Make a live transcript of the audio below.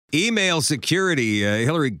Email security.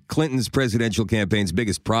 Hillary Clinton's presidential campaign's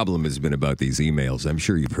biggest problem has been about these emails. I'm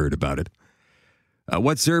sure you've heard about it.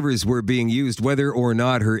 What servers were being used, whether or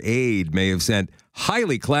not her aide may have sent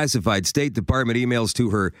highly classified State Department emails to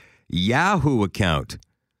her Yahoo account.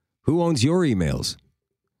 Who owns your emails?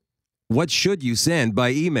 What should you send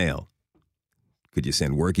by email? Could you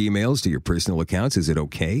send work emails to your personal accounts? Is it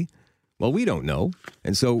okay? Well, we don't know.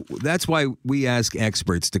 And so that's why we ask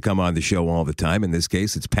experts to come on the show all the time. In this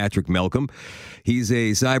case, it's Patrick Malcolm. He's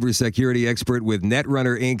a cybersecurity expert with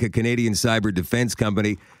NetRunner, Inc., a Canadian cyber defense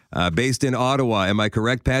company based in Ottawa. Am I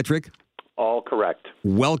correct, Patrick? All correct.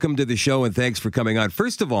 Welcome to the show, and thanks for coming on.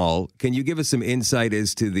 First of all, can you give us some insight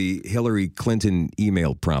as to the Hillary Clinton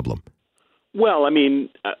email problem? Well, I mean,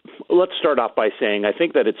 let's start off by saying I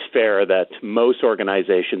think that it's fair that most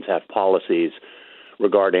organizations have policies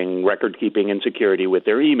regarding record keeping and security with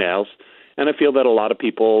their emails, and I feel that a lot of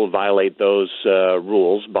people violate those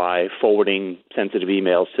rules by forwarding sensitive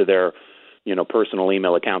emails to their, personal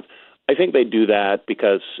email accounts. I think they do that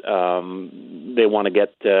because they want to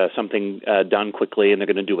get something done quickly, and they're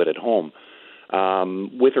going to do it at home.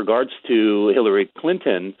 With regards to Hillary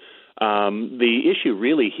Clinton, the issue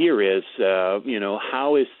really here is,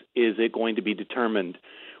 how is it going to be determined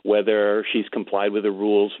whether she's complied with the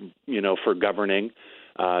rules, for governing,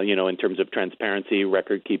 in terms of transparency,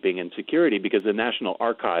 record keeping, and security, because the National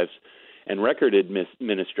Archives and Record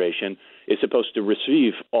Administration is supposed to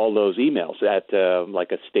receive all those emails at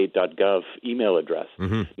like a state.gov email address.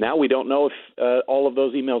 Mm-hmm. Now we don't know if all of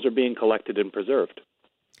those emails are being collected and preserved.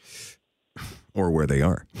 Or where they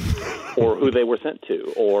are. Or who they were sent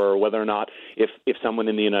to, or whether or not, if someone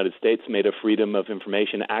in the United States made a Freedom of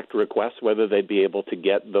Information Act request, whether they'd be able to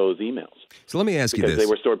get those emails. So let me ask you this. Because they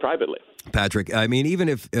were stored privately. Patrick, I mean, even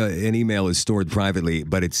if an email is stored privately,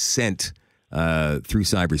 but it's sent through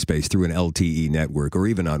cyberspace, through an LTE network, or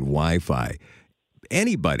even on Wi-Fi,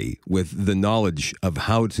 anybody with the knowledge of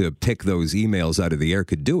how to pick those emails out of the air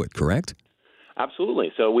could do it, correct?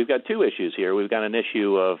 Absolutely. So we've got two issues here. We've got an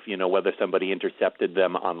issue of, whether somebody intercepted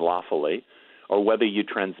them unlawfully or whether you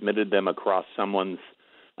transmitted them across someone's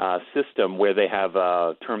system where they have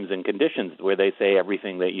terms and conditions where they say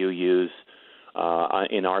everything that you use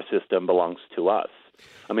in our system belongs to us.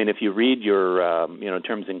 I mean, if you read your,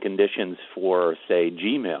 terms and conditions for, say,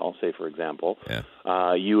 Gmail, for example,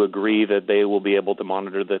 you agree that they will be able to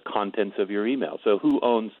monitor the contents of your email. So who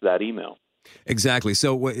owns that email? Exactly.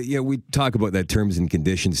 So, we talk about that terms and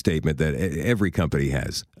conditions statement that every company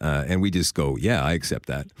has, and we just go, yeah, I accept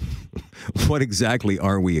that. What exactly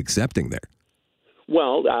are we accepting there?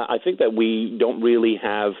 Well, I think that we don't really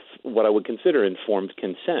have what I would consider informed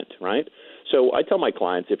consent, right? So I tell my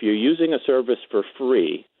clients, if you're using a service for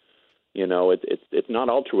free, it's not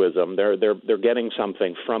altruism. They're getting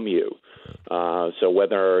something from you. So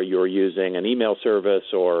whether you're using an email service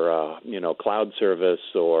or cloud service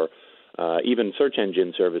or even search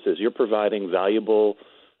engine services, you're providing valuable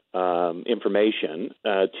information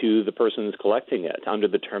to the person who's collecting it under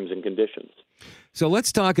the terms and conditions. So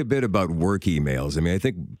let's talk a bit about work emails. I mean, I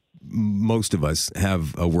think most of us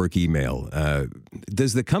have a work email.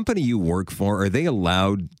 Does the company you work for, are they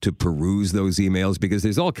allowed to peruse those emails? Because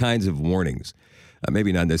there's all kinds of warnings.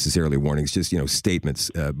 Maybe not necessarily warnings, just,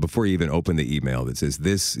 statements before you even open the email that says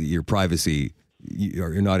this, your privacy,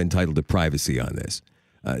 you're not entitled to privacy on this.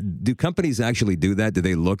 Do companies actually do that? Do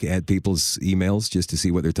they look at people's emails just to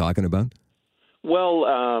see what they're talking about? Well,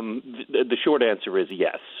 the short answer is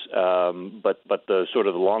yes, but the sort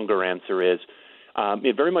of longer answer is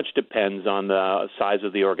it very much depends on the size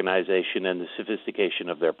of the organization and the sophistication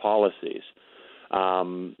of their policies.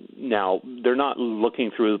 Now, they're not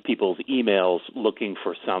looking through people's emails looking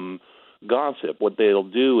for some gossip. What they'll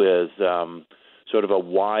do is sort of a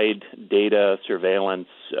wide data surveillance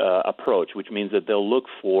approach, which means that they'll look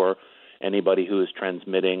for anybody who is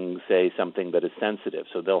transmitting, say, something that is sensitive.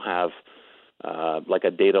 So they'll have like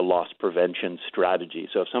a data loss prevention strategy.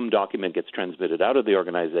 So if some document gets transmitted out of the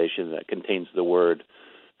organization that contains the word,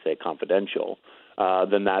 say, confidential,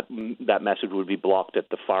 then that message would be blocked at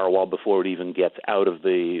the firewall before it even gets out of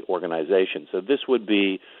the organization. So this would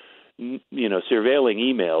be surveilling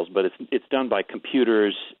emails, but it's done by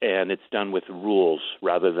computers and it's done with rules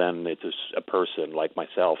rather than it's a person like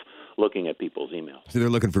myself looking at people's emails. So they're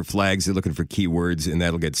looking for flags, they're looking for keywords, and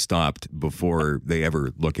that'll get stopped before they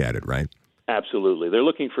ever look at it, right? Absolutely. They're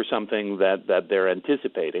looking for something that they're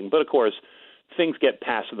anticipating. But, of course, things get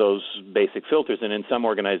past those basic filters, and in some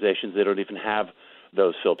organizations they don't even have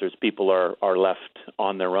those filters. People are left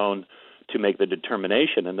on their own to make the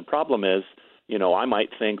determination. And the problem is, I might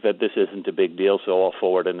think that this isn't a big deal, so I'll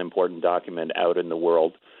forward an important document out in the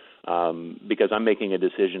world. because I'm making a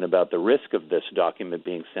decision about the risk of this document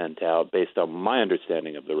being sent out based on my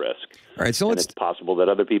understanding of the risk. All right, so and it's possible that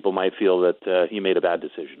other people might feel that he made a bad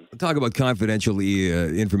decision. Talk about confidential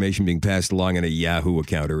information being passed along in a Yahoo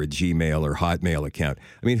account or a Gmail or Hotmail account.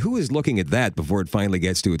 I mean, who is looking at that before it finally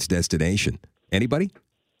gets to its destination? Anybody?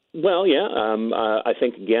 Well, yeah. I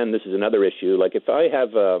think, again, this is another issue. Like if I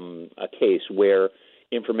have a case where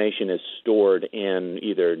information is stored in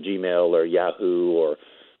either Gmail or Yahoo or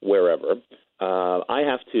wherever, I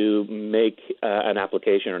have to make an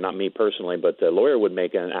application, or not me personally, but the lawyer would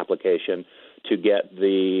make an application to get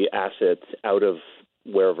the assets out of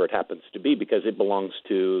wherever it happens to be because it belongs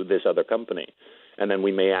to this other company. And then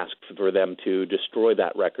we may ask for them to destroy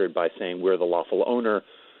that record by saying we're the lawful owner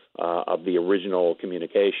of the original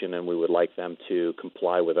communication, and we would like them to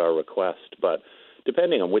comply with our request. But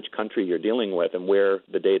depending on which country you're dealing with and where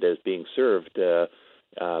the data is being served,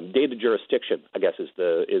 data jurisdiction, I guess, is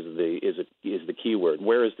the key word.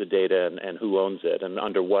 Where is the data and who owns it, and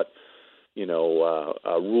under what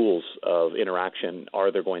rules of interaction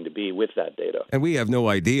are there going to be with that data? And we have no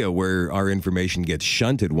idea where our information gets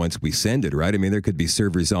shunted once we send it, right? I mean, there could be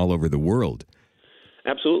servers all over the world.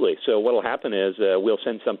 Absolutely. So what will happen is we'll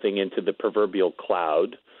send something into the proverbial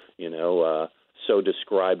cloud, so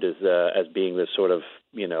described as being this sort of,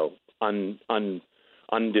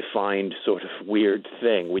 undefined sort of weird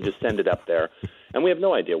thing. We just send it up there, and we have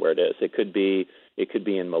no idea where it is. It could be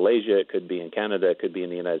in Malaysia, it could be in Canada, it could be in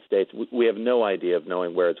the United States. We have no idea of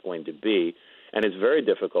knowing where it's going to be, and it's very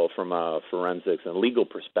difficult from a forensics and legal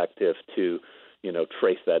perspective to,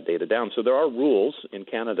 trace that data down. So there are rules in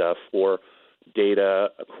Canada for data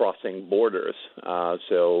crossing borders.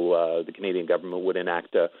 So the Canadian government would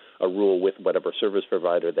enact a rule with whatever service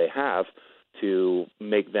provider they have to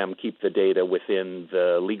make them keep the data within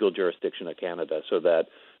the legal jurisdiction of Canada so that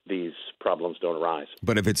these problems don't arise.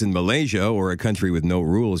 But if it's in Malaysia or a country with no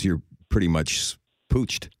rules, you're pretty much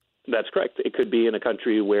pooched. That's correct. It could be in a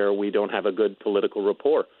country where we don't have a good political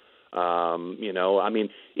rapport.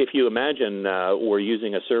 If you imagine we're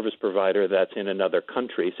using a service provider that's in another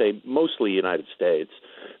country, say mostly United States,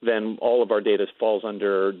 then all of our data falls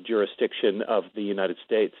under jurisdiction of the United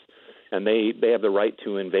States. And they have the right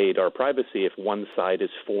to invade our privacy if one side is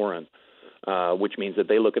foreign, which means that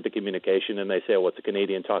they look at the communication and they say, well, it's a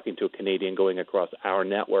Canadian talking to a Canadian going across our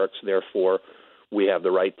networks. Therefore, we have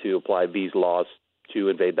the right to apply these laws to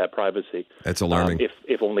invade that privacy. That's alarming.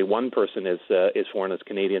 If only one person is foreign, as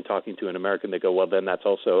Canadian talking to an American, they go, well, then that's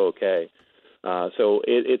also okay. So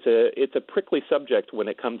it's a prickly subject when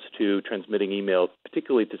it comes to transmitting emails,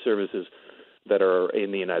 particularly to services that are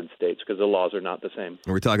in the United States, because the laws are not the same.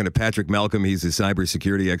 We're talking to Patrick Malcolm. He's a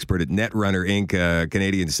cybersecurity expert at NetRunner, Inc., a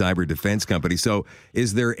Canadian cyber defense company. So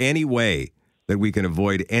is there any way that we can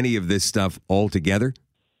avoid any of this stuff altogether?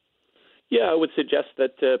 Yeah, I would suggest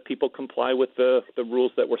that people comply with the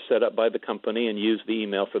rules that were set up by the company and use the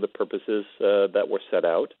email for the purposes that were set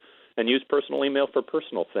out, and use personal email for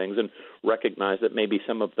personal things, and recognize that maybe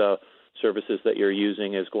some of the services that you're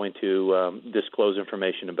using is going to disclose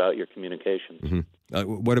information about your communications.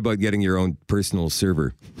 Mm-hmm. What about getting your own personal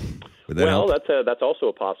server? Well, that's also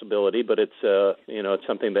a possibility, but it's it's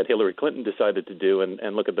something that Hillary Clinton decided to do,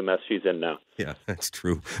 and look at the mess she's in now. Yeah, that's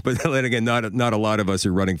true. But then again, not a lot of us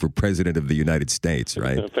are running for president of the United States,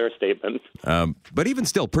 right? Fair statement. But even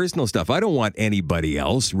still, personal stuff. I don't want anybody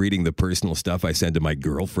else reading the personal stuff I send to my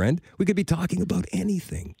girlfriend. We could be talking about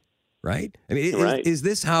anything. Right? I mean, is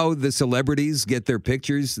this how the celebrities get their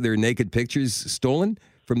pictures, their naked pictures stolen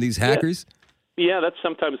from these hackers? Yeah, that's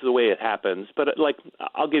sometimes the way it happens. But,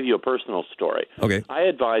 I'll give you a personal story. Okay. I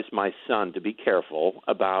advised my son to be careful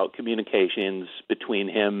about communications between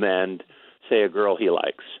him and, say, a girl he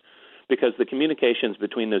likes, because the communications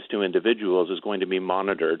between those two individuals is going to be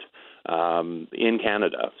monitored in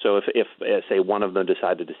Canada. So if say, one of them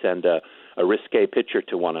decided to send a risque picture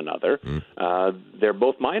to one another, they're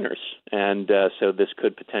both minors. And so this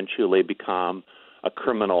could potentially become a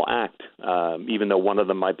criminal act. Even though one of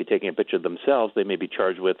them might be taking a picture themselves, they may be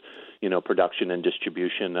charged with, production and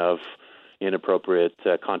distribution of inappropriate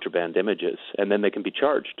contraband images. And then they can be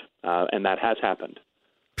charged. And that has happened.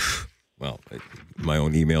 Well, my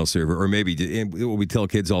own email server, or maybe we tell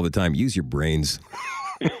kids all the time, use your brains.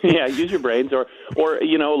 Yeah, use your brains, or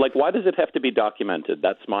why does it have to be documented?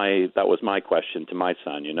 That was my question to my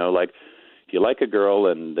son. if you like a girl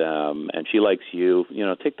and she likes you,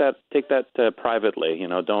 take that privately.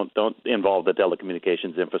 Don't involve the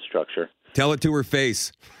telecommunications infrastructure. Tell it to her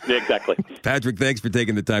face. Exactly. Patrick, thanks for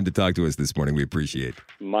taking the time to talk to us this morning. We appreciate it.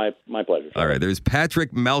 My pleasure. All right, there's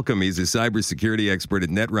Patrick Malcolm. He's a cybersecurity expert at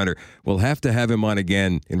NetRunner. We'll have to have him on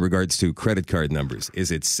again in regards to credit card numbers.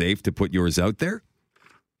 Is it safe to put yours out there?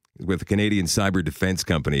 With a Canadian cyber defense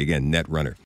company, again, NetRunner.